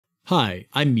Hi,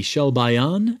 I'm Michel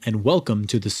Bayan, and welcome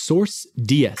to the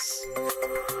SourceDS.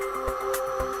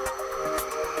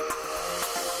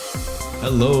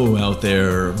 Hello out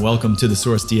there. Welcome to the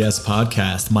SourceDS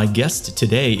podcast. My guest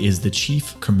today is the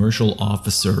Chief Commercial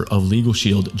Officer of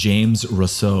LegalShield, James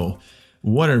Rosseau.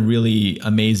 What a really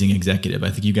amazing executive. I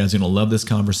think you guys are going to love this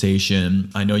conversation.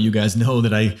 I know you guys know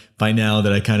that by now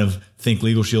I kind of think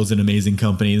LegalShield's an amazing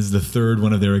company. This is the third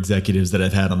one of their executives that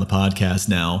I've had on the podcast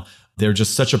now. They're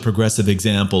just such a progressive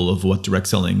example of what direct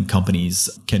selling companies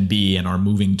can be and are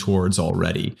moving towards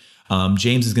already.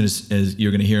 James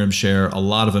you're going to hear him share a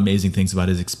lot of amazing things about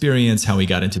his experience, how he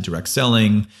got into direct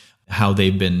selling, how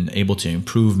they've been able to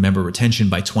improve member retention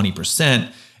by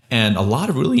 20%, and a lot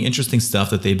of really interesting stuff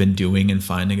that they've been doing and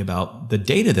finding about the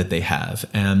data that they have.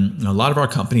 And a lot of our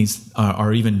companies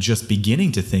are even just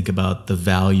beginning to think about the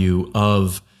value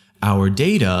of our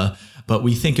data, but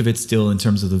we think of it still in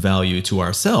terms of the value to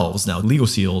ourselves. Now,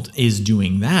 LegalShield is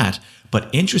doing that, but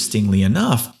interestingly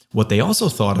enough, what they also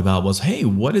thought about was, hey,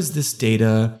 what is this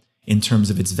data in terms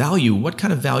of its value? What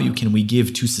kind of value can we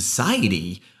give to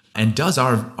society? And does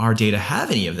our data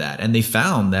have any of that? And they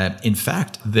found that, in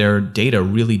fact, their data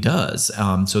really does.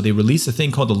 So they released a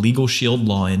thing called the LegalShield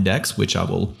Law Index, which I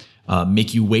will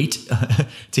make you wait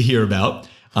to hear about,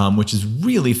 which is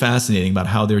really fascinating about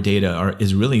how their data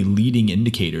is really leading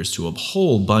indicators to a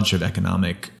whole bunch of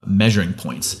economic measuring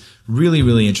points. Really,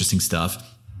 really interesting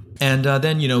stuff. And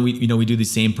then, we do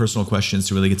these same personal questions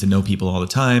to really get to know people all the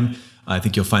time. I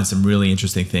think you'll find some really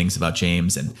interesting things about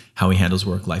James and how he handles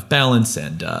work-life balance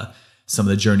and some of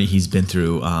the journey he's been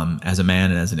through as a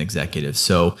man and as an executive.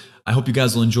 So I hope you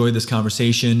guys will enjoy this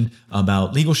conversation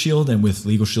about LegalShield and with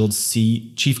LegalShield's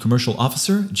Chief Commercial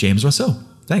Officer, James Rosseau.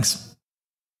 Thanks.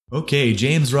 Okay,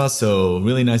 James Rosseau,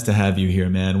 really nice to have you here,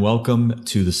 man. Welcome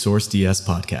to the SourceDS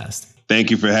podcast.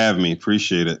 Thank you for having me.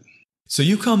 Appreciate it. So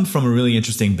you come from a really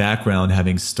interesting background,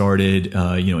 having started,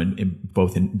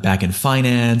 back in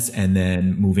finance and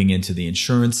then moving into the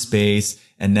insurance space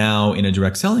and now in a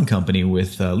direct selling company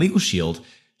with LegalShield.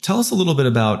 Tell us a little bit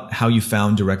about how you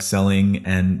found direct selling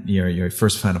and your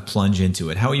first kind of plunge into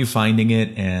it. How are you finding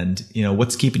it and,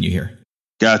 what's keeping you here?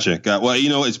 Gotcha. Well,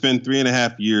 it's been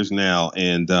 3.5 years now,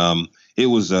 and it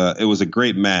was a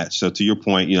great match. So to your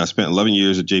point, I spent 11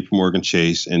 years at JP Morgan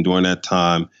Chase, and during that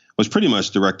time was pretty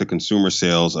much direct to consumer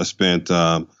sales. I spent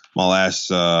my last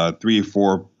 3 or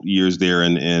 4 years there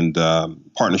in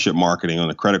partnership marketing on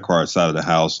the credit card side of the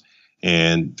house,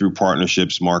 and through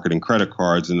partnerships, marketing credit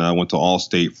cards. And I went to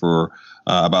Allstate for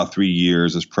about 3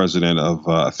 years as president of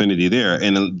Affinity there.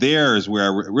 And there is where I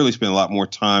really spent a lot more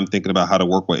time thinking about how to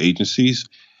work with agencies.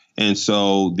 And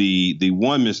so the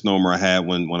one misnomer I had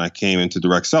when I came into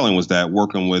direct selling was that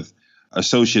working with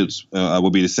associates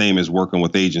would be the same as working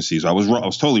with agencies. I was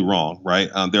totally wrong, right?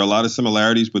 There are a lot of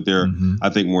similarities, but there are, I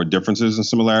think, more differences than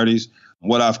similarities.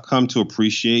 What I've come to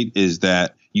appreciate is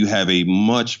that you have a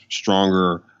much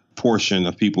stronger portion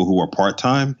of people who are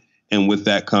part-time. And with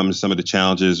that comes some of the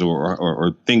challenges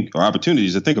or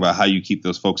opportunities to think about how you keep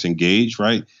those folks engaged,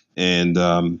 right? And,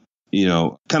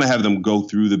 kind of have them go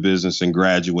through the business and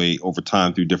graduate over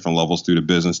time through different levels through the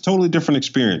business. Totally different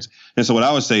experience. And so what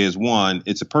I would say is, one,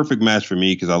 it's a perfect match for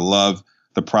me because I love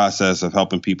the process of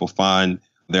helping people find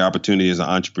their opportunity as an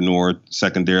entrepreneur.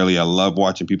 Secondarily, I love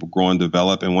watching people grow and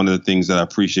develop. And one of the things that I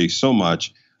appreciate so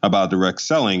much about direct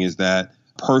selling is that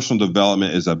personal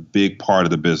development is a big part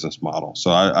of the business model.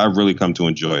 So I've really come to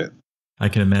enjoy it. I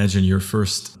can imagine your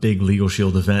first big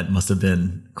LegalShield event must have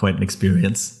been quite an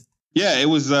experience. Yeah, it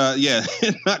was,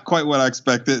 not quite what I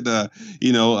expected.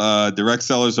 Direct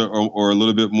sellers are a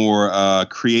little bit more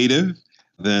creative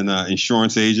than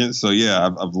insurance agents. So, yeah,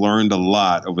 I've learned a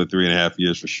lot over 3.5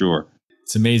 years for sure.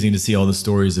 It's amazing to see all the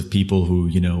stories of people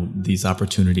who, these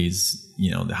opportunities,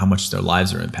 how much their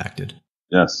lives are impacted.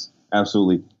 Yes,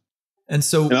 absolutely. And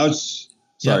so, go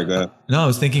ahead. No, I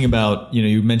was thinking about,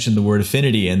 you mentioned the word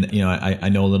affinity, and, I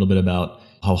know a little bit about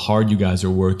how hard you guys are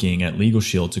working at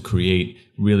LegalShield to create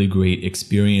really great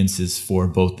experiences for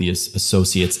both the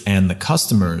associates and the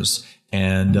customers.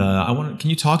 And can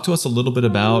you talk to us a little bit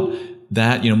about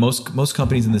that? Most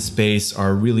companies in this space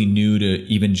are really new to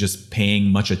even just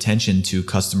paying much attention to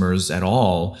customers at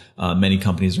all. Many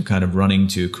companies are kind of running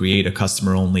to create a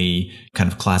customer-only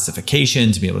kind of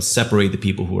classification to be able to separate the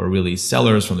people who are really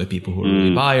sellers from the people who are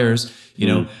really buyers.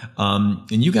 And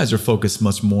you guys are focused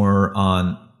much more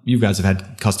on. You guys have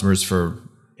had customers for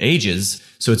ages,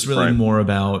 so it's really more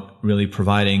about really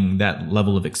providing that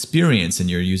level of experience,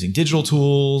 and you're using digital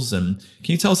tools. And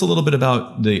can you tell us a little bit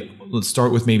about let's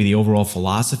start with maybe the overall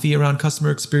philosophy around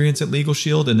customer experience at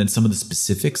LegalShield, and then some of the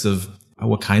specifics of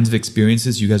what kinds of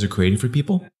experiences you guys are creating for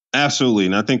people? Absolutely.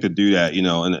 And I think to do that,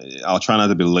 and I'll try not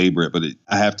to belabor it, but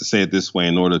I have to say it this way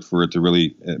in order for it to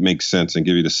really make sense and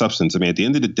give you the substance. I mean, at the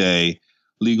end of the day,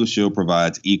 Legal Shield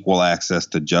provides equal access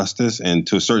to justice and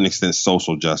to a certain extent,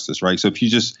 social justice, right? So if you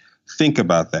just think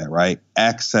about that, right?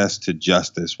 Access to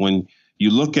justice. When you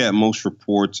look at most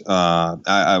reports,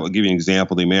 I will give you an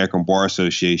example. The American Bar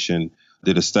Association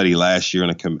did a study last year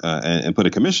and put a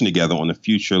commission together on the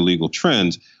future legal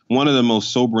trends. One of the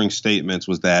most sobering statements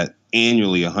was that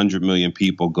annually 100 million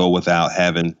people go without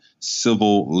having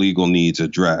civil legal needs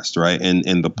addressed, right?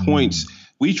 And the points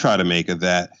we try to make are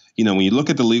that, when you look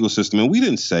at the legal system, and we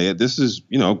didn't say it, this is,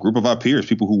 a group of our peers,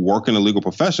 people who work in the legal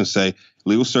profession say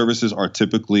legal services are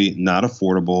typically not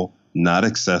affordable, not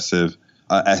excessive,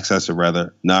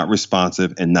 not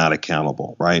responsive, and not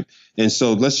accountable, right? And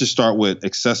so let's just start with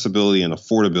accessibility and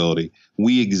affordability.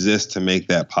 We exist to make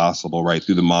that possible, right,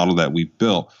 through the model that we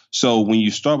built. So when you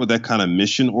start with that kind of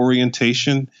mission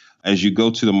orientation, as you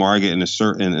go to the market in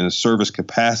a service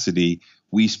capacity,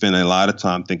 we spend a lot of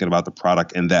time thinking about the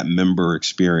product and that member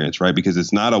experience, right? Because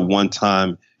it's not a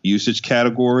one-time usage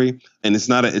category, and it's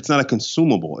not a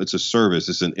consumable. It's a service.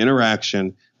 It's an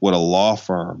interaction with a law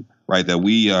firm, right, that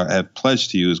we have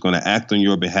pledged to you is going to act on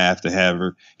your behalf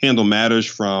to handle matters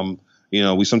from,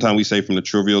 sometimes we say from the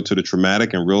trivial to the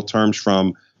traumatic, in real terms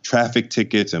from traffic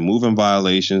tickets and moving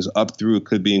violations up through, it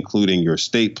could be including your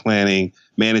estate planning,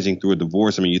 managing through a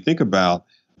divorce. I mean, you think about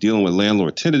dealing with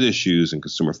landlord-tenant issues and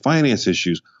consumer finance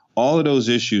issues. All of those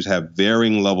issues have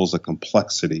varying levels of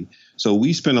complexity. So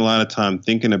we spend a lot of time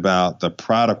thinking about the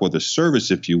product or the service,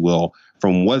 if you will,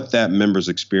 from what that member's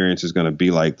experience is going to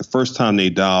be like. The first time they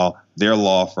dial their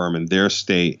law firm in their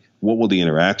state, what will the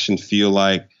interaction feel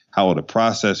like? How will the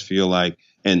process feel like?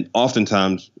 And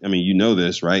oftentimes, I mean, you know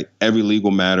this, right? Every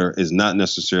legal matter is not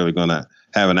necessarily going to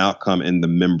have an outcome in the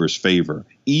member's favor.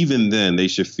 Even then, they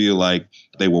should feel like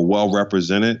they were well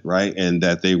represented, right? And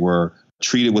that they were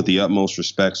treated with the utmost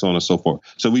respect, so on and so forth.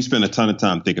 So we spend a ton of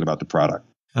time thinking about the product.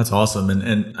 That's awesome.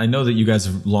 And I know that you guys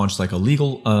have launched like a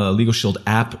Legal Shield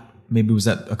app. Maybe was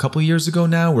that a couple of years ago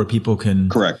now, where people can,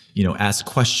 correct, ask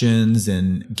questions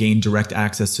and gain direct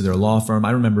access to their law firm.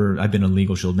 I remember I've been a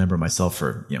Legal Shield member myself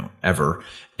for, ever.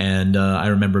 And I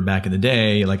remember back in the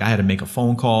day, like I had to make a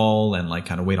phone call and like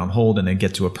kind of wait on hold and then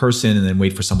get to a person and then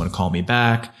wait for someone to call me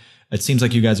back. It seems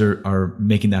like you guys are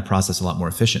making that process a lot more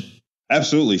efficient.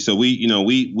 Absolutely. So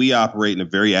we operate in a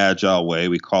very agile way.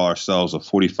 We call ourselves a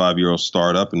 45-year-old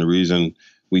startup. And the reason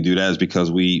we do that is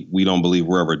because we don't believe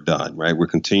we're ever done, right? We're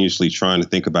continuously trying to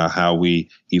think about how we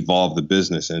evolve the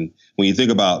business. And when you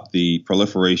think about the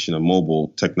proliferation of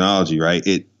mobile technology, right,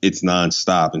 it's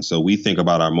nonstop. And so we think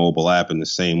about our mobile app in the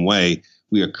same way.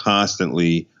 We are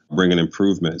constantly bringing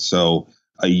improvement. So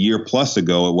a year plus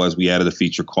ago, we added a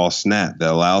feature called Snap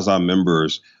that allows our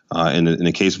members, in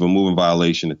the case of a moving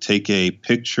violation, to take a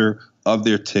picture of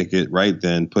their ticket right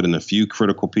then, put in a few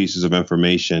critical pieces of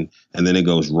information, and then it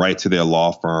goes right to their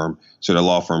law firm so their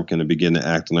law firm can begin to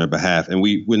act on their behalf. And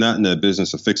we're not in the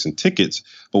business of fixing tickets,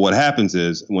 but what happens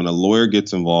is when a lawyer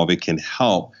gets involved, it can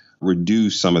help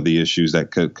reduce some of the issues that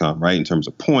could come, right, in terms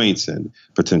of points and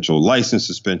potential license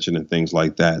suspension and things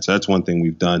like that. So that's one thing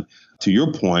we've done. To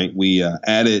your point, we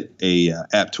added a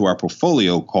app to our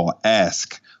portfolio called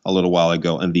Ask a little while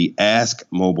ago, and the Ask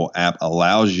mobile app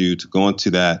allows you to go into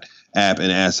that app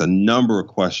and ask a number of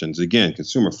questions. Again,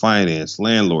 consumer finance,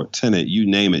 landlord, tenant, you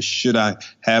name it. Should I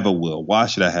have a will? Why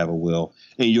should I have a will?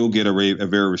 And you'll get a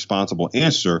very responsible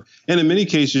answer. And in many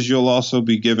cases, you'll also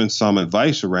be given some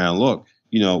advice around, look,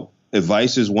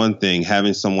 advice is one thing.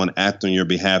 Having someone act on your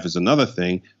behalf is another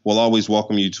thing. We'll always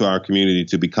welcome you to our community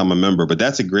to become a member. But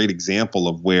that's a great example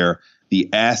of where the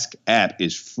Ask app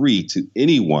is free to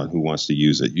anyone who wants to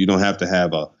use it. You don't have to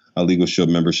have a Legal Shield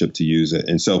membership to use it.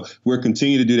 And so we're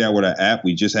continuing to do that with our app.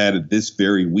 We just added this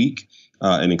very week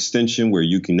an extension where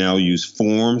you can now use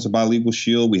forms by Legal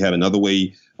Shield. We had another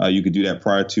way you could do that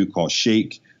prior to called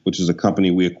Shake, which is a company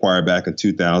we acquired back in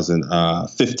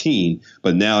 2015.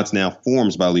 But now it's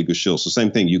forms by Legal Shield. So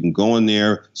same thing. You can go in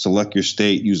there, select your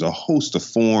state, use a host of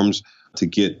forms to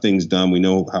get things done. We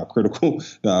know how critical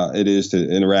it is to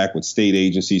interact with state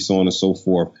agencies, so on and so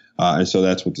forth. And so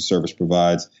that's what the service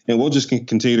provides. And we'll just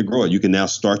continue to grow it. You can now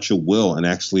start your will and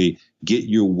actually get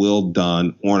your will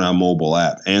done on our mobile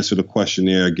app. Answer the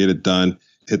questionnaire, get it done,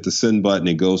 hit the send button.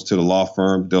 It goes to the law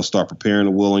firm. They'll start preparing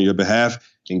the will on your behalf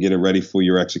and get it ready for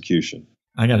your execution.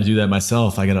 I got to do that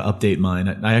myself. I got to update mine.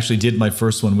 I actually did my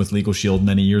first one with Legal Shield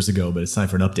many years ago, but it's time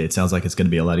for an update. Sounds like it's going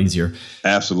to be a lot easier.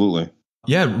 Absolutely.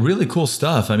 Yeah, really cool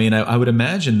stuff. I mean, I would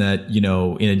imagine that,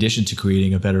 in addition to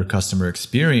creating a better customer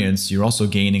experience, you're also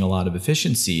gaining a lot of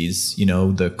efficiencies.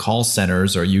 The call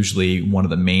centers are usually one of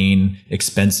the main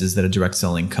expenses that a direct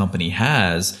selling company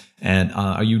has. And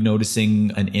are you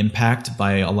noticing an impact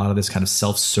by a lot of this kind of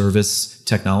self-service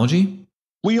technology?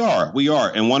 We are.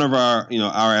 And one of our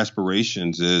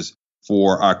aspirations is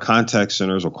for our contact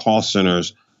centers or call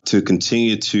centers to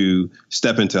continue to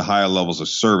step into higher levels of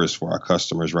service for our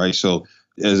customers, right? So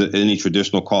as any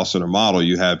traditional call center model,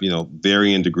 you have,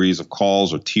 varying degrees of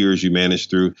calls or tiers you manage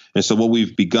through. And so what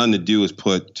we've begun to do is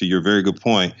put, to your very good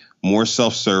point, more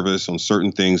self-service on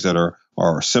certain things that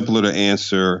are simpler to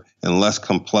answer and less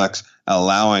complex,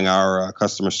 allowing our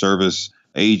customer service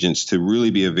agents to really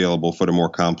be available for the more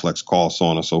complex calls, so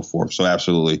on and so forth. So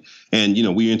absolutely. And,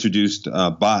 we introduced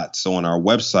bots. So on our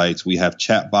websites, we have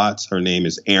chat bots. Her name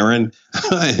is Erin,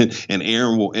 and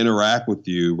Erin will interact with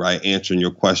you, right, answering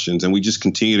your questions. And we just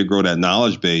continue to grow that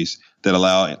knowledge base that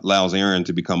allows Erin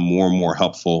to become more and more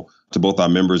helpful to both our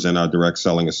members and our direct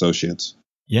selling associates.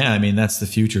 Yeah, I mean, that's the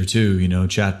future too.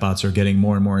 Chatbots are getting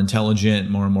more and more intelligent,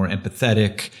 more and more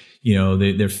empathetic.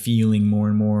 They're feeling more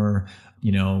and more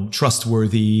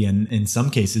trustworthy, and in some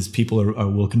cases, people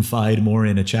will confide more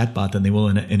in a chatbot than they will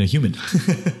in a human.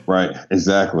 Right,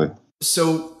 exactly.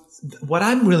 So what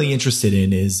I'm really interested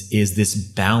in is this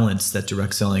balance that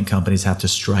direct selling companies have to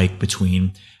strike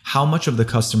between how much of the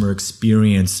customer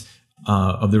experience,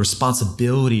 of the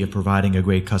responsibility of providing a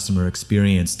great customer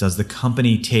experience, does the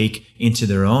company take into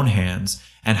their own hands,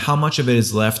 and how much of it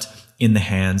is left in the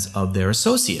hands of their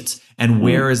associates, and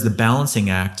where is the balancing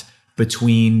act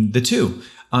between the two?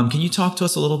 Can you talk to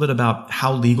us a little bit about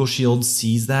how LegalShield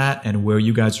sees that and where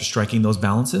you guys are striking those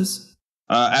balances?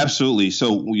 Absolutely.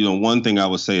 So, one thing I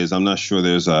would say is I'm not sure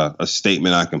there's a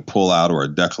statement I can pull out or a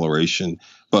declaration,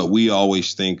 but we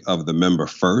always think of the member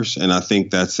first. And I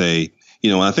think that's when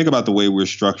I think about the way we're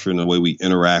structured and the way we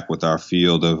interact with our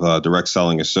field of direct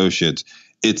selling associates,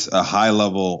 it's a high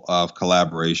level of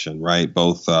collaboration, right?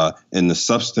 Both in the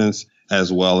substance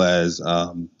as well as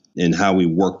in how we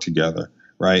work together,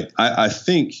 right? I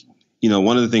think,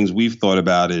 one of the things we've thought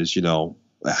about is,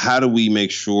 how do we make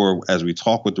sure as we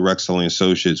talk with direct selling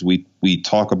associates, we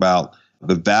talk about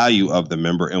the value of the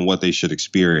member and what they should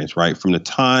experience, right? From the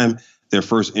time they're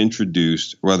first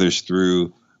introduced, whether it's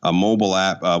through a mobile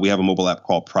app, we have a mobile app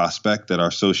called Prospect that our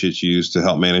associates use to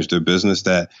help manage their business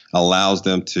that allows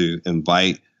them to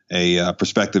invite a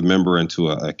prospective member into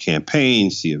a campaign,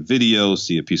 see a video,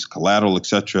 see a piece of collateral, et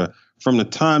cetera. From the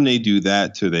time they do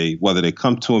that to whether they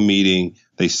come to a meeting,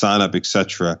 they sign up, et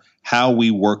cetera, how we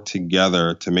work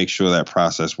together to make sure that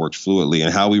process works fluidly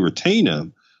and how we retain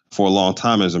them for a long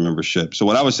time as a membership. So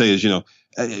what I would say is,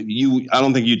 I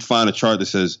don't think you'd find a chart that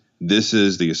says this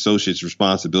is the associate's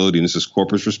responsibility and this is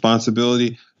corporate's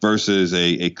responsibility versus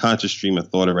a conscious stream of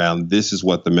thought around this is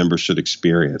what the member should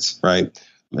experience, right?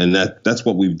 And that's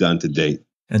what we've done to date.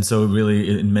 And so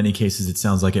really, in many cases, it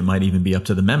sounds like it might even be up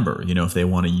to the member. If they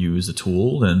want to use a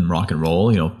tool, then rock and roll,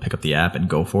 pick up the app and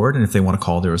go for it. And if they want to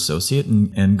call their associate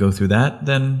and go through that,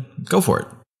 then go for it.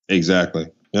 Exactly.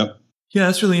 Yep. Yeah,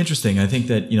 that's really interesting. I think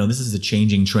that, this is a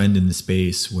changing trend in the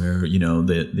space where,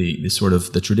 the sort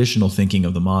of the traditional thinking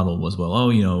of the model was, well,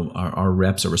 our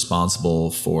reps are responsible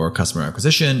for customer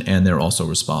acquisition and they're also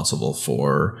responsible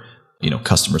for,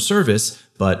 customer service,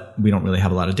 but we don't really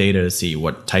have a lot of data to see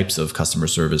what types of customer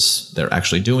service they're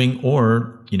actually doing,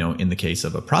 or, in the case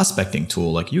of a prospecting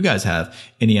tool like you guys have,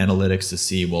 any analytics to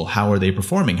see, well, how are they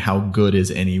performing? How good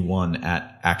is anyone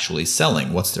at actually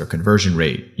selling? What's their conversion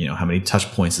rate? How many touch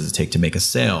points does it take to make a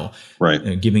sale?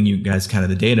 Right. Giving you guys kind of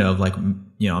the data of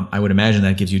I would imagine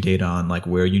that gives you data on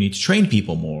where you need to train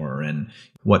people more and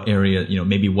what area,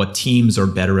 maybe what teams are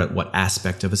better at what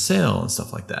aspect of a sale and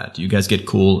stuff like that. Do you guys get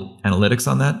cool analytics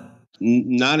on that?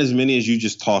 Not as many as you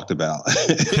just talked about.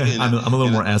 I'm a little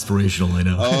more aspirational, I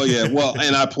know. Oh, yeah. Well,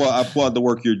 and I applaud the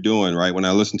work you're doing, right? When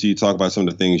I listen to you talk about some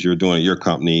of the things you're doing at your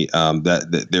company,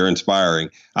 that they're inspiring.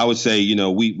 I would say,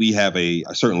 we have a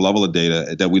certain level of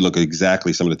data that we look at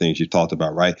exactly some of the things you talked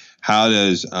about, right? How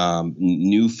does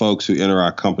new folks who enter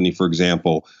our company, for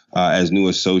example, as new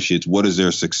associates, what does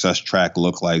their success track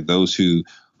look like? Those who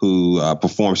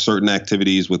perform certain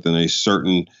activities within a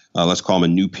certain, let's call them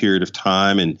a new period of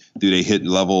time, and do they hit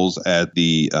levels at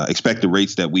the expected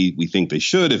rates that we think they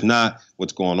should? If not,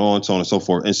 what's going on, so on and so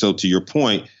forth. And so to your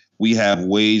point, we have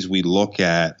ways we look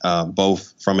at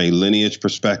both from a lineage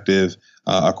perspective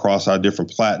across our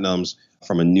different platinums,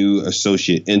 from a new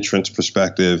associate entrance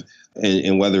perspective,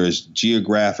 and whether it's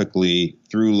geographically,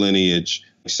 through lineage,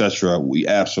 et cetera, we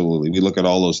look at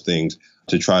all those things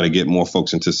to try to get more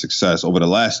folks into success. Over the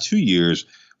last 2 years,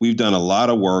 we've done a lot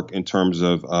of work in terms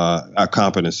of our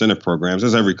comp and incentive programs,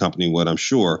 as every company would, I'm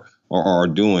sure, or are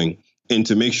doing, and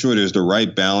to make sure there's the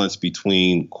right balance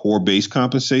between core base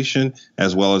compensation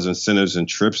as well as incentives and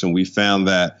trips. And we found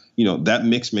that, that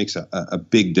mix makes a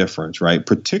big difference, right?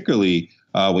 Particularly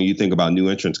when you think about new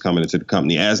entrants coming into the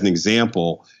company. As an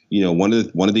example, one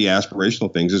of the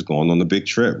aspirational things is going on the big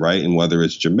trip, right? And whether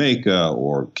it's Jamaica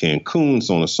or Cancun,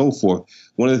 so on and so forth.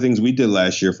 One of the things we did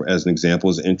last year, as an example,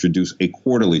 is introduce a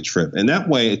quarterly trip. And that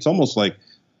way, it's almost like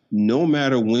no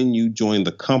matter when you join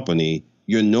the company,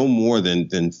 you're no more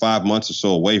than 5 months or so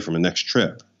away from the next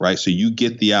trip, right? So you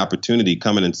get the opportunity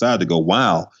coming inside to go,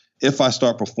 wow, if I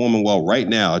start performing well right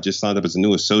now, I just signed up as a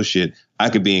new associate, I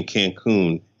could be in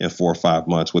Cancun in 4 or 5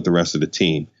 months with the rest of the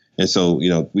team. And so,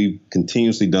 we've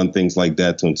continuously done things like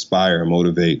that to inspire and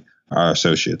motivate our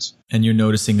associates. And you're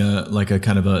noticing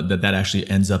that actually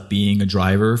ends up being a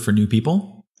driver for new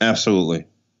people? Absolutely.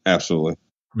 Absolutely.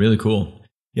 Really cool.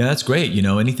 Yeah, that's great.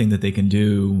 Anything that they can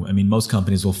do. I mean, most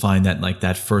companies will find that like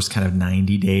that first kind of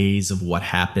 90 days of what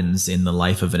happens in the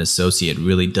life of an associate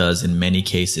really does, in many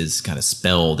cases, kind of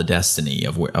spell the destiny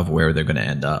of where they're going to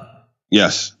end up.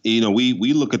 Yes.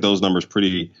 We look at those numbers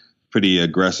pretty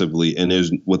aggressively. And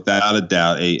there's without a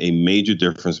doubt a major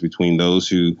difference between those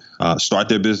who start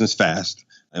their business fast,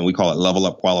 and we call it level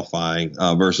up qualifying,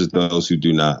 versus those who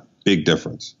do not. Big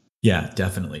difference. Yeah,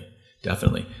 definitely.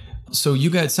 So you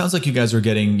guys, sounds like you guys are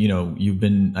getting,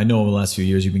 I know over the last few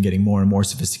years, you've been getting more and more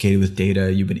sophisticated with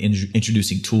data. You've been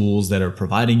introducing tools that are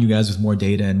providing you guys with more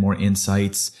data and more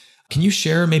insights. Can you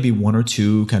share maybe one or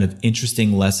two kind of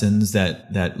interesting lessons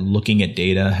that looking at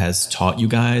data has taught you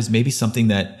guys? Maybe something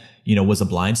that, was a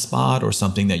blind spot, or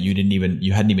something that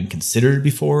you hadn't even considered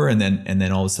before. And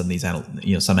then all of a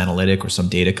sudden some analytic or some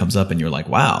data comes up and you're like,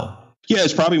 wow. Yeah,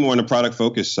 it's probably more on the product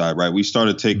focus side, right? We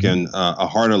started taking a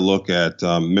harder look at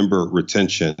member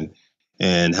retention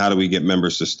and how do we get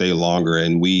members to stay longer.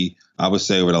 And I would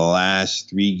say over the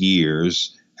last 3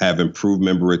 years, have improved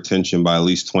member retention by at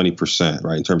least 20%,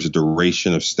 right? In terms of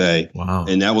duration of stay. Wow.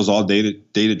 And that was all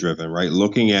data driven, right?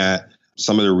 Looking at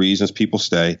some of the reasons people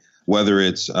stay, whether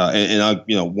it's,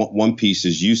 one piece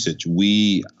is usage.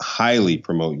 We highly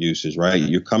promote usage, right?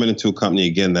 You're coming into a company,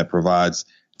 again, that provides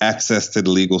access to the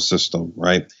legal system,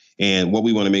 right? And what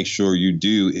we want to make sure you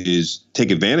do is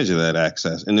take advantage of that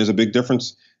access. And there's a big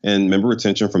difference in member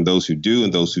retention from those who do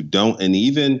and those who don't. And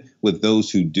even with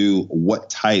those who do, what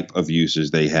type of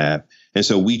usage they have. And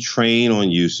so we train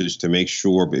on usage to make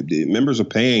sure members are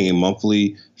paying a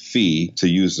monthly fee to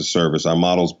use the service. Our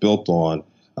model's built on,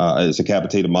 it's a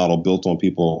capitated model built on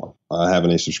people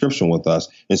having a subscription with us.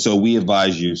 And so we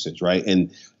advise usage, right?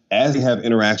 And as they have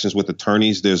interactions with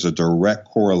attorneys, there's a direct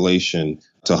correlation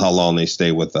to how long they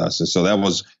stay with us. And so that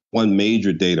was one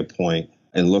major data point.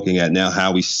 And looking at now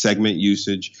how we segment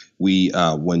usage, we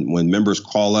when members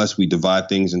call us, we divide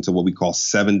things into what we call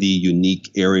 70 unique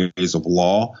areas of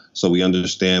law. So we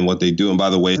understand what they do. And by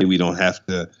the way, we don't have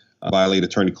to violate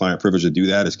attorney-client privilege to do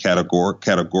that. It's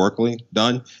categorically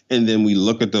done. And then we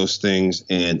look at those things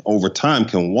and over time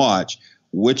can watch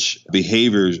which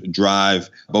behaviors drive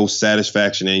both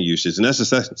satisfaction and usage. And that's the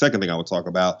second thing I would talk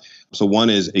about. So one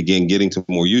is, again, getting to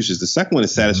more usage. The second one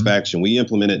is satisfaction. We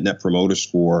implemented Net Promoter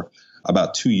Score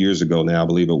about 2 years ago now, I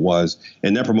believe it was.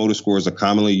 And Net Promoter Score is a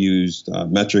commonly used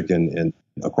metric and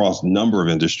across a number of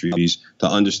industries to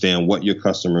understand what your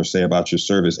customers say about your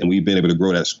service. And we've been able to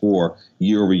grow that score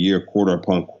year over year, quarter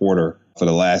upon quarter for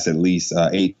the last at least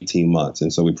 18 months.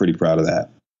 And so we're pretty proud of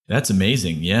that. That's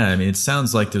amazing. Yeah. I mean, it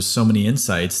sounds like there's so many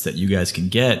insights that you guys can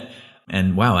get.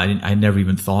 And wow, I never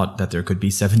even thought that there could be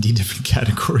 70 different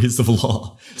categories of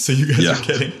law. So you guys are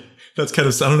getting, that's kind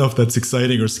of, I don't know if that's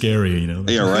exciting or scary,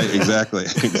 Yeah, right. Exactly.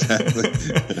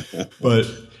 But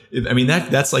I mean,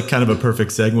 that's like kind of a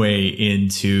perfect segue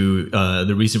into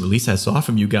the recent release I saw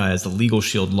from you guys, the Legal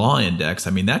Shield Law Index.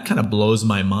 I mean, that kind of blows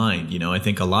my mind. I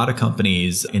think a lot of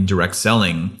companies in direct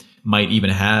selling might even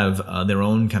have their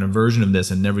own kind of version of this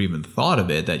and never even thought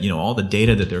of it, that, all the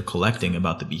data that they're collecting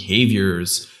about the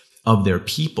behaviors of their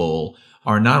people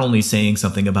are not only saying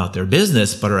something about their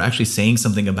business, but are actually saying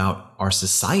something about our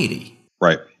society.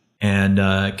 Right. And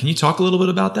can you talk a little bit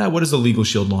about that? What is the Legal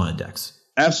Shield Law Index?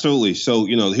 Absolutely. So,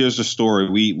 here's the story.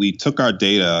 We took our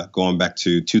data going back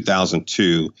to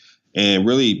 2002 and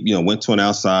really, went to an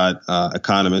outside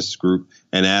economist group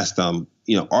and asked them,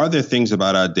 are there things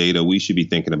about our data we should be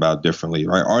thinking about differently,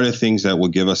 right? Are there things that will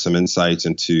give us some insights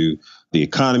into the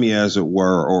economy, as it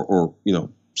were, or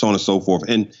so on and so forth?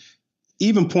 And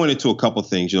even pointed to a couple of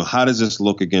things. How does this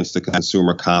look against the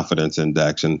Consumer Confidence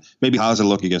Index? And maybe how does it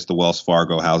look against the Wells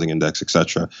Fargo Housing Index, et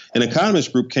cetera? An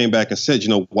economist group came back and said,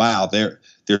 wow,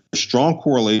 there are strong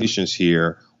correlations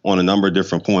here on a number of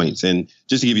different points. And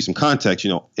just to give you some context,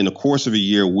 in the course of a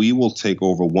year, we will take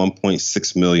over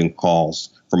 1.6 million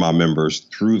calls from our members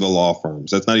through the law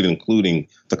firms. That's not even including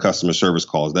the customer service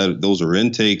calls. Those are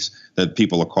intakes that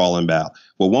people are calling about.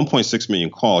 Well, 1.6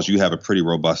 million calls, you have a pretty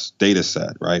robust data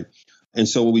set, right? And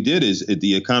so what we did is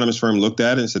the economist firm looked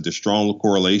at it and said there's strong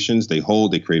correlations. They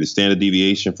created standard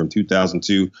deviation from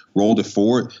 2002, rolled it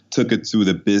forward, took it through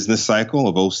the business cycle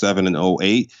of 07 and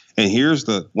 08. And here's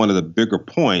one of the bigger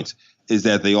points is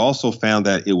that they also found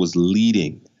that it was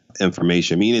leading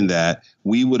information, meaning that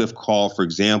we would have called, for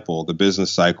example, the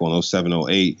business cycle in 07,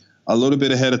 08 a little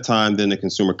bit ahead of time than the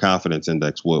consumer confidence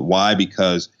index would. Why?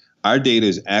 Because our data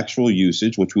is actual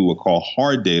usage, which we would call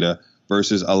hard data,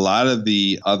 versus a lot of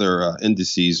the other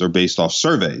indices are based off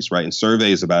surveys, right? And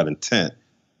survey is about intent.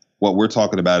 What we're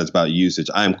talking about is about usage.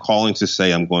 I am calling to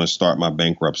say I'm going to start my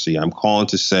bankruptcy. I'm calling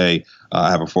to say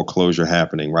I have a foreclosure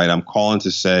happening, right? I'm calling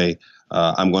to say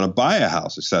I'm going to buy a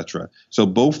house, et cetera. So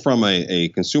both from a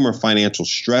consumer financial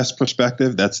stress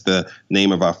perspective, that's the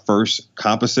name of our first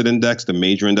composite index, the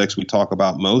major index we talk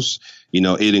about most.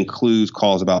 It includes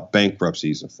calls about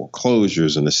bankruptcies and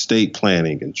foreclosures and estate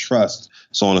planning and trust,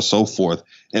 so on and so forth.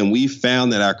 And we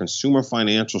found that our consumer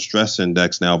financial stress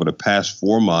index now over the past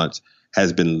 4 months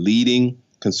has been leading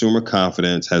consumer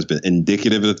confidence, has been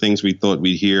indicative of the things we thought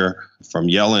we'd hear from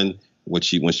Yellen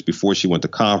before she went to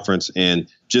conference. And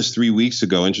just 3 weeks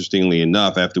ago, interestingly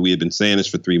enough, after we had been saying this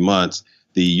for 3 months,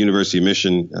 the University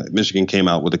of Michigan came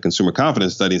out with a consumer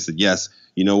confidence study and said, yes,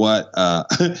 you know what?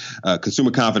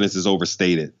 Consumer confidence is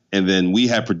overstated. And then we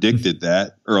had predicted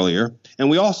that earlier. And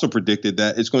we also predicted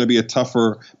that it's going to be a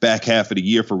tougher back half of the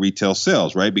year for retail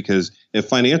sales, right? Because if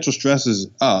financial stress is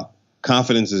up,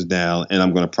 confidence is down, and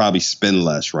I'm going to probably spend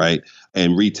less, right?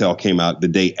 And retail came out the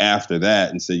day after that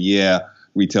and said, yeah,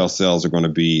 retail sales are going to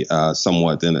be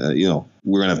somewhat,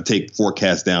 we're going to have to take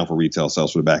forecasts down for retail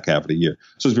sales for the back half of the year.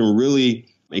 So it's been really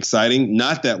exciting.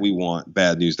 Not that we want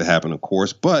bad news to happen, of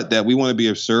course, but that we want to be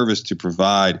of service to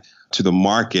provide to the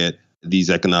market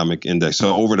these economic index.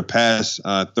 So over the past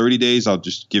 30 days, I'll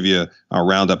just give you a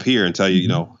roundup here and tell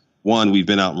you, one, we've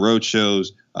been out in road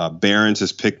shows. Barron's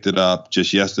has picked it up.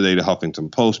 Just yesterday, the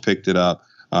Huffington Post picked it up.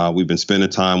 We've been spending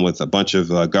time with a bunch of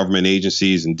government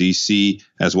agencies in D.C.,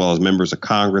 as well as members of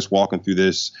Congress walking through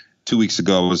this. 2 weeks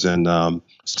ago, I was in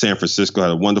San Francisco, had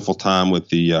a wonderful time with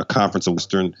the Conference of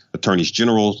Western Attorneys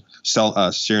General,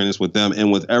 sharing this with them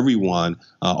and with everyone,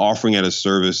 offering it as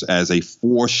service as a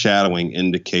foreshadowing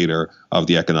indicator of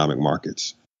the economic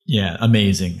markets. Yeah,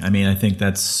 amazing. I mean, I think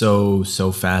that's so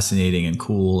fascinating and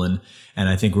cool. And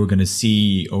I think we're going to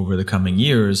see over the coming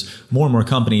years, more and more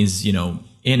companies, in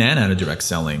and out of direct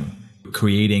selling,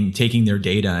 taking their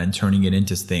data and turning it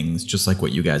into things just like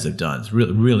what you guys have done. It's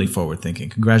really, really forward thinking.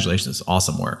 Congratulations.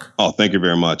 Awesome work. Oh, thank you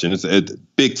very much. And it's a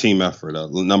big team effort. A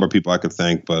number of people I could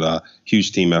thank, but a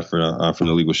huge team effort from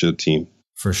the LegalShield team.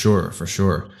 For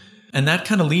sure. And that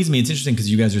kind of leads me, it's interesting because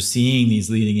you guys are seeing these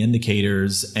leading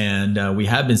indicators, and we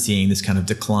have been seeing this kind of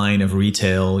decline of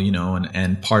retail,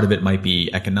 and part of it might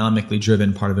be economically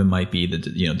driven. Part of it might be the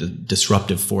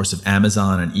disruptive force of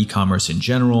Amazon and e-commerce in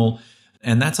general.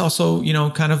 And that's also,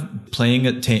 kind of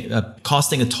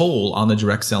costing a toll on the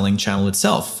direct selling channel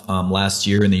itself. Last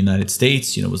year in the United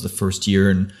States, was the first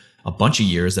year in a bunch of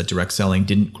years that direct selling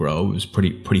didn't grow. It was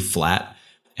pretty flat.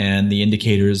 And the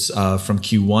indicators from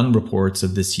Q1 reports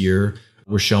of this year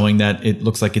were showing that it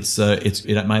looks like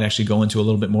it might actually go into a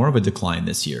little bit more of a decline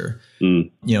this year.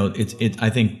 I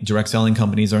think direct selling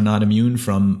companies are not immune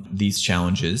from these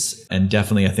challenges, and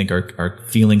definitely I think are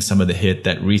feeling some of the hit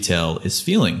that retail is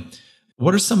feeling.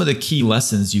 What are some of the key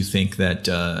lessons you think that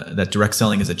direct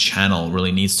selling as a channel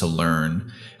really needs to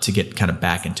learn to get kind of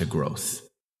back into growth?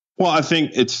 Well, I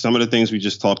think it's some of the things we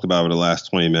just talked about over the last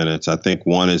 20 minutes. I think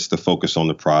one is the focus on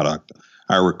the product.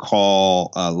 I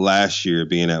recall last year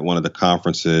being at one of the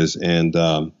conferences, and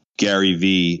Gary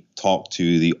Vee talked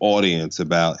to the audience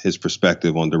about his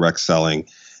perspective on direct selling.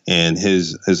 And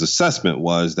his assessment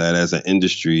was that as an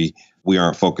industry, we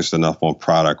aren't focused enough on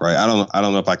product, right? I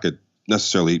don't know if I could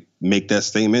necessarily make that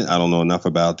statement. I don't know enough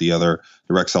about the other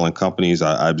direct selling companies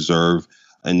I observe,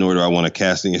 and nor do I want to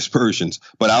cast any aspersions.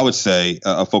 But I would say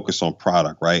a focus on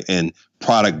product, right? And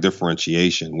product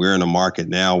differentiation. We're in a market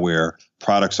now where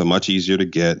products are much easier to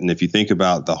get. And if you think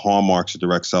about the hallmarks of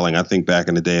direct selling, I think back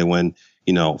in the day when,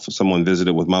 someone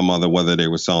visited with my mother, whether they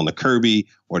were selling the Kirby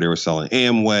or they were selling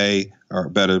Amway, or a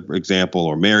better example,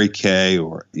 or Mary Kay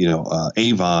or,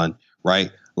 Avon,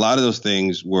 right? a lot of those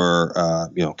things were,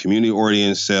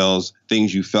 community-oriented sales,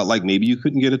 things you felt like maybe you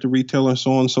couldn't get at the retailer and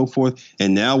so on and so forth.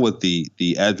 And now with the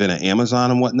advent of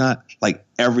Amazon and whatnot, like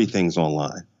everything's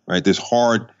online, right? It's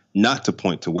hard not to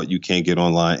point to what you can't get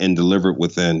online and deliver it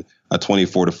within a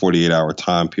 24 to 48 hour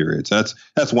time period. So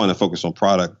that's one, to focus on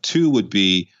product. Two would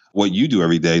be what you do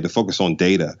every day, to focus on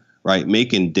data, right?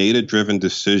 Making data-driven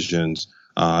decisions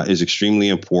is extremely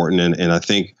important. And I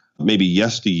think maybe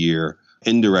yesteryear,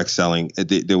 indirect selling,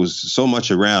 there was so much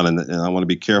around, and I want to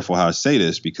be careful how I say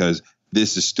this because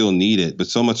this is still needed, but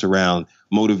so much around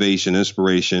motivation,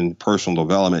 inspiration, personal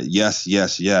development. Yes,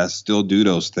 still do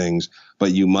those things,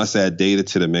 but you must add data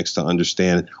to the mix to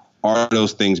understand, are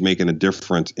those things making a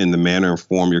difference in the manner and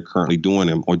form you're currently doing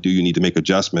them, or do you need to make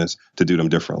adjustments to do them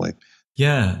differently?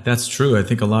 Yeah, that's true. I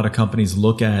think a lot of companies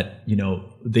look at,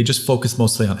 they just focus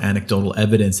mostly on anecdotal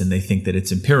evidence and they think that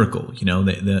it's empirical.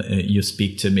 You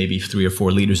speak to maybe 3 or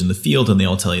 4 leaders in the field and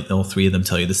all 3 of them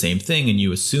tell you the same thing. And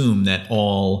you assume that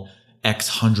all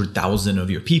X 100,000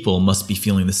 of your people must be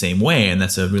feeling the same way. And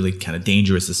that's a really kind of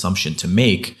dangerous assumption to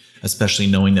make, especially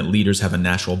knowing that leaders have a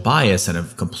natural bias and a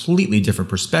completely different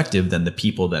perspective than the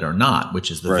people that are not,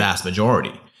 which is the vast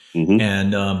majority. Mm-hmm.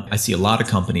 And I see a lot of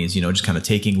companies, just kind of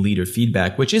taking leader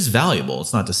feedback, which is valuable.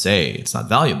 It's not to say it's not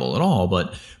valuable at all,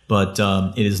 but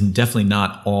it is definitely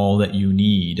not all that you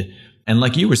need. And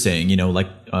like you were saying,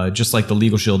 just like the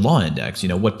Legal Shield Law Index,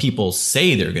 what people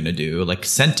say they're going to do, like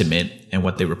sentiment and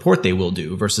what they report they will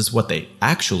do versus what they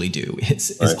actually do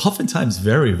is oftentimes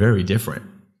very, very different.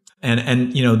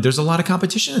 And there's a lot of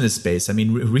competition in this space. I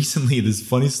mean, recently, this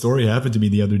funny story happened to me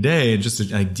the other day, and just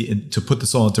to put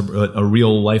this all into a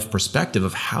real life perspective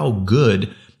of how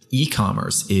good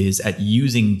e-commerce is at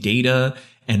using data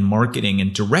and marketing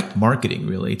and direct marketing,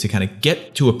 really, to kind of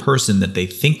get to a person that they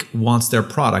think wants their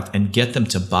product and get them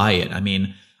to buy it. I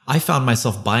mean, I found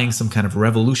myself buying some kind of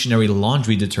revolutionary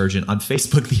laundry detergent on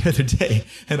Facebook the other day.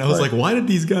 And I was like, why did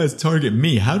these guys target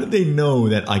me? How did they know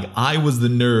that I was the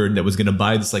nerd that was going to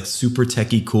buy this super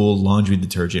techie cool laundry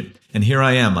detergent? And here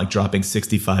I am dropping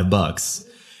 $65.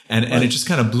 And it just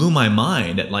kind of blew my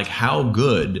mind at how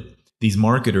good these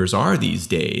marketers are these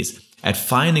days at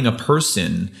finding a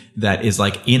person that is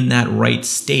in that right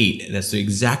state. That's the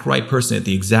exact right person at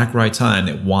the exact right time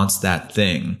that wants that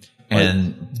thing.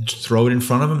 And throw it in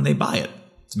front of them, they buy it.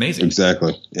 It's amazing.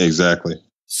 Exactly.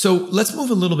 So let's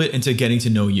move a little bit into getting to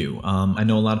know you. I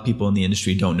know a lot of people in the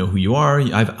industry don't know who you are.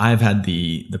 I've had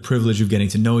the privilege of getting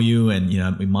to know you, and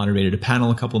we moderated a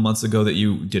panel a couple of months ago that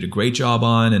you did a great job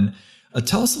on. And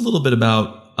tell us a little bit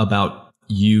about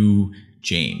you,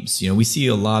 James. We see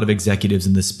a lot of executives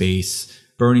in this space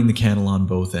burning the candle on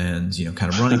both ends,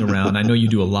 kind of running around. I know you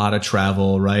do a lot of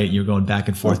travel, right? You're going back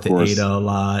and forth to Ada a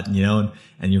lot,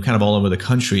 and you're kind of all over the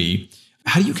country.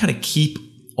 How do you kind of keep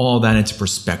all that into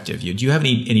perspective? Do you have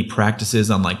any practices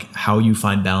on how you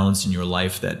find balance in your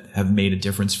life that have made a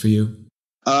difference for you?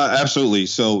 Absolutely.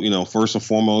 So, first and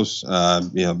foremost,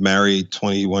 married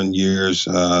 21 years,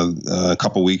 a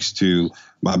couple weeks to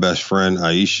my best friend,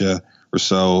 Aisha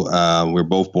Rosseau. We're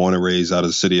both born and raised out of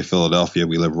the city of Philadelphia.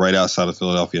 We live right outside of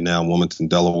Philadelphia now in Wilmington,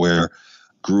 Delaware.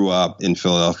 Grew up in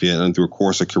Philadelphia and through a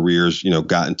course of careers,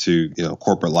 got into,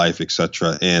 corporate life, et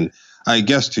cetera. And I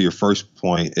guess to your first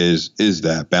point is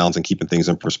that balance and keeping things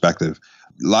in perspective.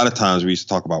 A lot of times we used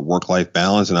to talk about work-life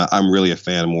balance, and I'm really a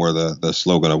fan more of the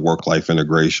slogan of work-life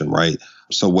integration, right?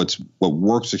 So what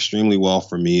works extremely well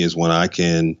for me is when I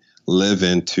can live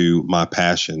into my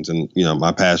passions. And,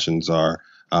 my passions are,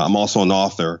 I'm also an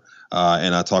author,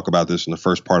 and I talk about this in the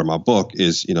first part of my book,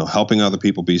 is, helping other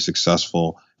people be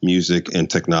successful, music and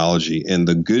technology. And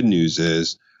the good news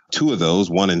is 2 of those,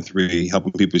 1 and 3,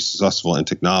 helping people be successful in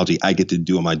technology, I get to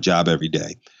do in my job every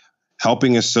day.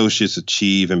 Helping associates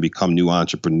achieve and become new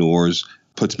entrepreneurs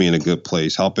puts me in a good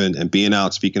place. Helping and being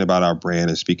out, speaking about our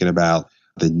brand and speaking about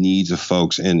the needs of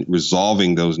folks and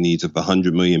resolving those needs of the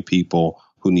 100 million people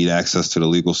who need access to the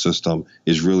legal system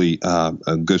is really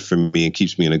good for me and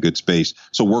keeps me in a good space.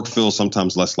 So work feels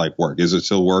sometimes less like work. Is it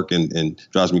still work and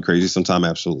drives me crazy? Sometimes,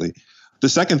 absolutely. The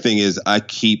second thing is I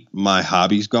keep my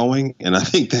hobbies going, and I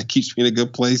think that keeps me in a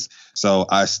good place. So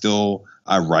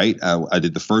I write. I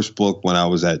did the first book when I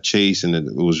was at Chase, and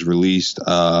it was released,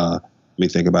 let me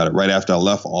think about it, right after I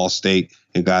left Allstate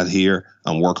and got here.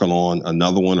 I'm working on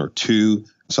another one or 2.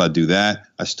 So I do that.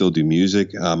 I still do music.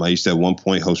 I used to at one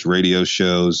point host radio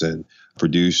shows and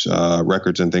produce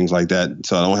records and things like that.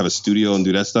 So I don't have a studio and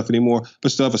do that stuff anymore,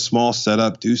 but still have a small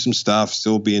setup, do some stuff,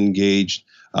 still be engaged.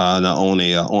 And I own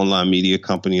a online media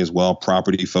company as well,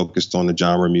 property focused on the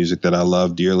genre of music that I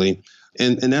love dearly.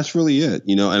 And that's really it,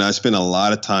 and I spend a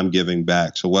lot of time giving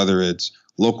back. So whether it's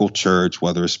local church,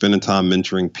 whether it's spending time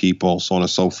mentoring people, so on and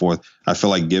so forth. I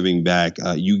feel like giving back,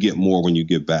 you get more when you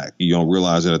give back. You don't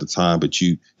realize it at the time, but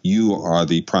you are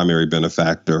the primary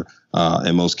benefactor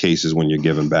in most cases when you're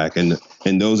giving back. And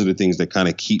those are the things that kind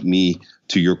of keep me,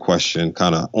 to your question,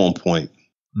 kind of on point.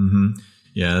 Mm-hmm.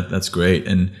 Yeah, that's great.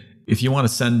 And if you want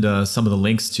to send some of the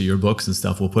links to your books and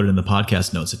stuff, we'll put it in the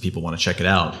podcast notes if people want to check it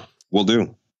out. Will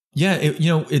do. Yeah,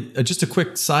 just a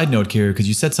quick side note here, because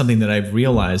you said something that I've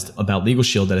realized about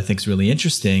LegalShield that I think is really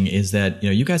interesting, is that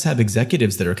you guys have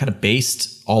executives that are kind of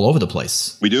based all over the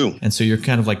place. We do. And so you're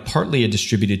kind of like partly a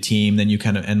distributed team, then you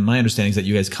kind of, and my understanding is that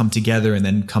you guys come together and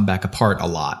then come back apart a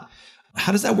lot.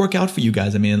 How does that work out for you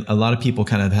guys? I mean, a lot of people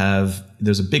kind of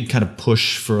there's a big kind of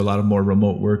push for a lot of more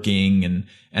remote working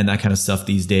and that kind of stuff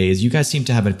these days. You guys seem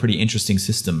to have a pretty interesting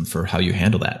system for how you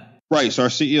handle that. Right. So our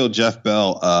CEO, Jeff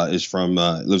Bell,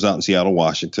 lives out in Seattle,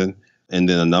 Washington. And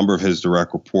then a number of his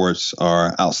direct reports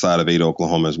are outside of Ada,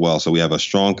 Oklahoma as well. So we have a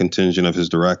strong contingent of his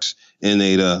directs in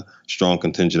Ada, strong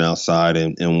contingent outside.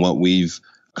 And what we've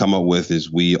come up with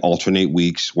is we alternate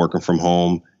weeks working from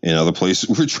home in other places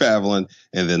we're traveling,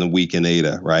 and then a week in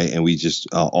Ada, right? And we just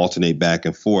alternate back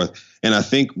and forth. And I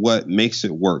think what makes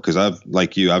it work, because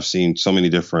I've seen so many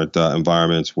different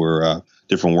environments where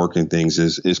different working things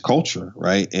is culture,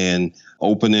 right? And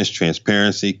openness,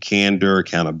 transparency, candor,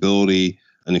 accountability,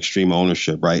 and extreme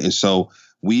ownership, right? And so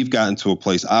we've gotten to a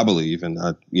place, I believe, and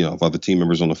if other team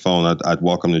members on the phone, I'd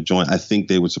welcome to join. I think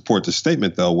they would support the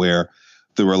statement, though, where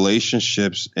the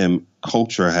relationships and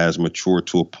culture has matured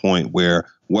to a point where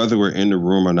whether we're in the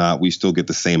room or not, we still get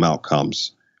the same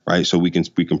outcomes, right? So we can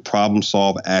problem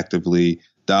solve actively,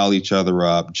 dial each other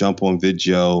up, jump on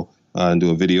video and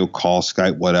do a video call,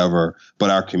 Skype, whatever.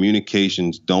 But our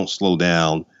communications don't slow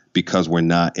down because we're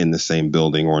not in the same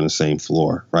building or on the same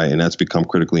floor, right? And that's become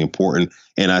critically important.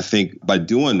 And I think by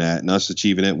doing that and us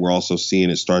achieving it, we're also seeing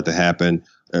it start to happen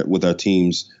with our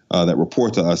teams that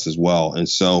report to us as well. And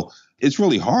so it's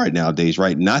really hard nowadays,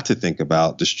 right, not to think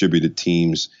about distributed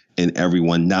teams and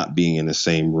everyone not being in the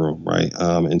same room, right?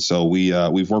 And so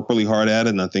we've worked really hard at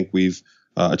it, and I think we've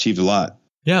achieved a lot.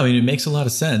 Yeah, I mean, it makes a lot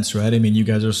of sense, right? I mean, you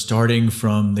guys are starting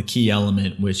from the key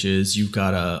element, which is you've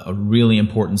got a really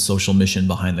important social mission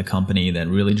behind the company that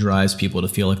really drives people to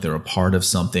feel like they're a part of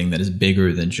something that is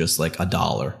bigger than just like a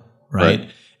dollar, right?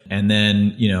 And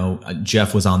then,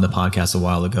 Jeff was on the podcast a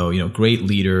while ago, great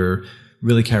leader,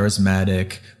 really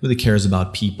charismatic, really cares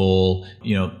about people.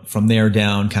 From there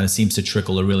down kind of seems to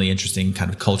trickle a really interesting kind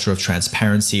of culture of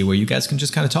transparency where you guys can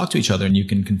just kind of talk to each other and you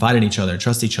can confide in each other and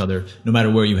trust each other no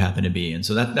matter where you happen to be. And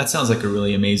so that sounds like a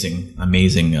really amazing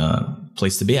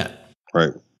place to be at.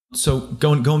 Right. So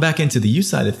going back into the you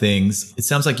side of things, it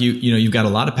sounds like you've got a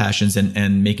lot of passions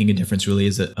and making a difference really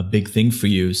is a big thing for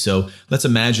you. So let's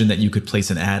imagine that you could place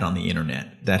an ad on the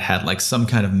internet that had like some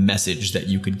kind of message that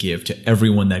you could give to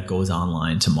everyone that goes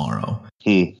online tomorrow.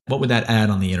 What would that ad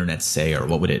on the internet say, or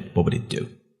what would it do?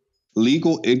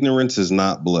 Legal ignorance is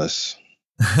not bliss.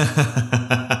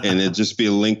 And it'd just be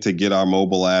a link to get our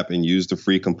mobile app and use the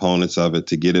free components of it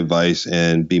to get advice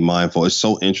and be mindful. It's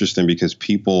so interesting because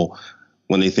people,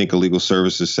 when they think of legal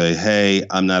services, say, hey,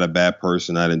 I'm not a bad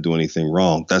person, I didn't do anything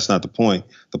wrong. That's not the point.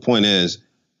 The point is,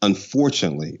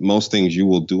 unfortunately, most things you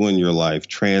will do in your life,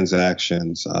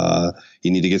 transactions,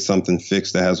 you need to get something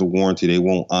fixed that has a warranty, they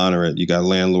won't honor it. You got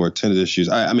landlord-tenant issues.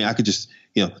 I mean, I could just,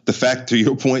 the fact, to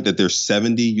your point, that there's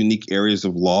 70 unique areas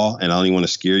of law, and I don't even want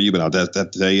to scare you, but I'll have to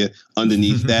tell you,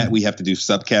 underneath that, we have to do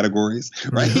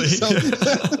subcategories, right? Really? So,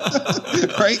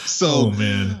 right? So, oh,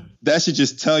 man. That should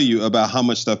just tell you about how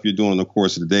much stuff you're doing in the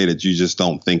course of the day that you just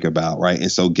don't think about, right?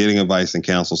 And so getting advice and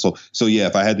counsel. So yeah,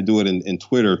 if I had to do it in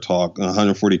Twitter talk,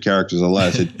 140 characters or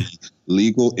less, it'd be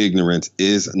legal ignorance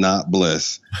is not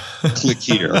bliss. Click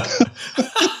here.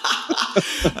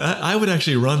 I would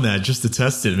actually run that just to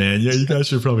test it, man. Yeah, you guys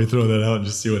should probably throw that out and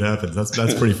just see what happens.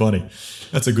 That's pretty funny.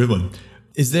 That's a good one.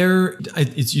 Is there,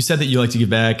 you said that you like to give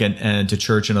back and to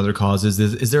church and other causes.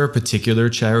 Is there a particular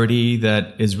charity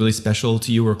that is really special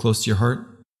to you or close to your heart?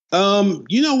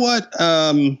 You know what?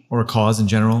 Or a cause in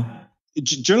general?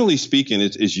 Generally speaking,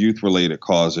 it's youth-related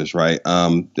causes, right?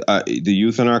 The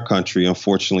youth in our country,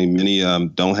 unfortunately, many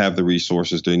don't have the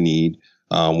resources they need,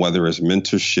 whether it's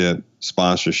mentorship,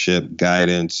 sponsorship,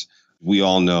 guidance. We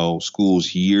all know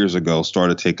schools years ago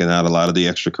started taking out a lot of the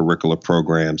extracurricular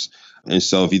programs. And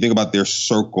so if you think about their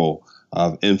circle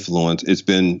of influence, it's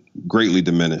been greatly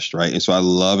diminished, right? And so I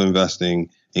love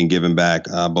investing and giving back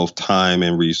both time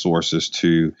and resources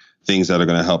to things that are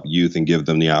going to help youth and give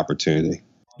them the opportunity.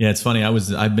 Yeah, it's funny.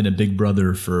 I've been a big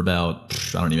brother for about,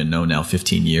 I don't even know now,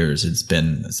 15 years. It's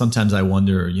been, sometimes I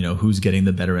wonder, who's getting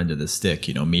the better end of the stick,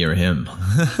 me or him.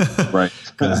 Right.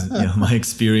 Because, my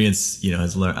experience,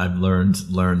 I've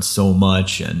learned so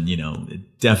much, and,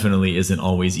 it definitely isn't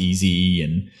always easy.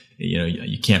 And,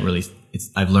 you can't really,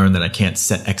 I've learned that I can't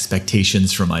set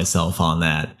expectations for myself on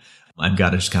that. I've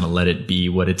got to just kind of let it be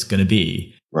what it's going to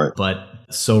be. Right. But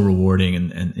so rewarding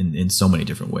and in so many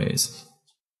different ways.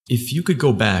 If you could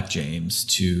go back, James,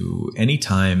 to any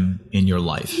time in your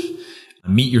life,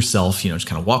 meet yourself, just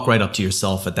kind of walk right up to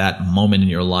yourself at that moment in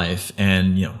your life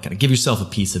and, kind of give yourself a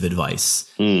piece of advice.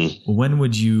 When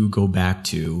would you go back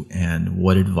to, and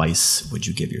what advice would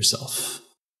you give yourself?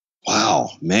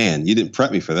 Wow, man, you didn't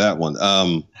prep me for that one.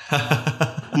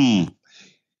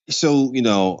 So,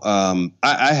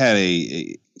 I had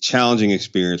a challenging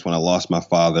experience when I lost my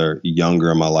father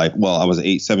younger in my life. Well, I was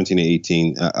 17 and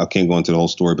 18. I can't go into the whole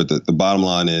story, but the bottom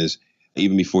line is,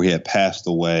 even before he had passed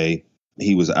away,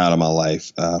 he was out of my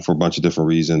life for a bunch of different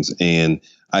reasons. And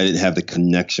I didn't have the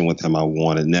connection with him I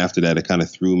wanted. And after that, it kind of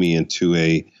threw me into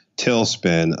a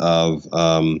tailspin of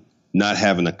not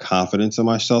having the confidence in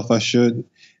myself I should.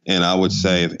 And I would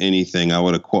say, if anything, I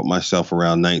would have caught myself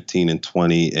around 19 and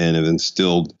 20 and have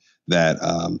instilled that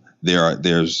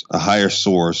there's a higher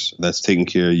source that's taking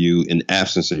care of you in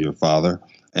absence of your father,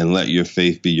 and let your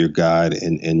faith be your guide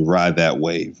and ride that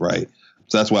wave, right?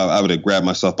 So that's why I would have grabbed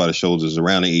myself by the shoulders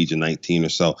around the age of 19 or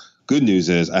so. Good news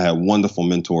is I had wonderful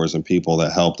mentors and people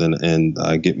that helped and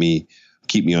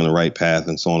keep me on the right path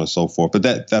and so on and so forth. But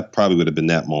that probably would have been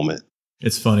that moment.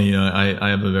 It's funny, I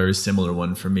have a very similar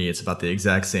one for me. It's about the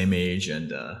exact same age,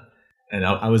 and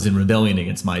I was in rebellion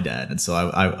against my dad, and so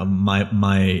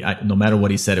I no matter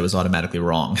what he said, it was automatically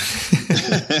wrong.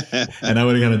 And I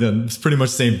would have kind of done pretty much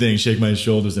the same thing, shake my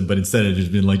shoulders, but instead of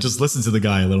just been like, just listen to the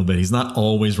guy a little bit. He's not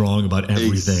always wrong about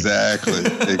everything. Exactly.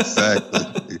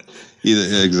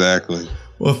 Exactly.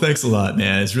 Well, thanks a lot,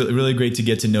 man. It's really, really great to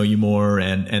get to know you more.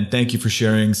 And thank you for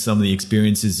sharing some of the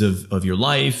experiences of your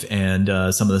life and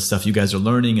some of the stuff you guys are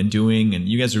learning and doing. And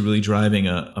you guys are really driving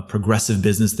a progressive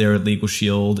business there at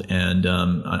LegalShield. And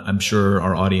I'm sure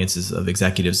our audiences of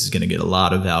executives is going to get a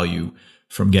lot of value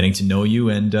from getting to know you.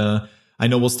 And I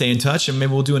know we'll stay in touch, and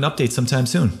maybe we'll do an update sometime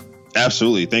soon.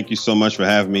 Absolutely. Thank you so much for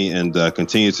having me, and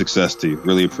continued success to you.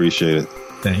 Really appreciate it.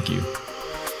 Thank you.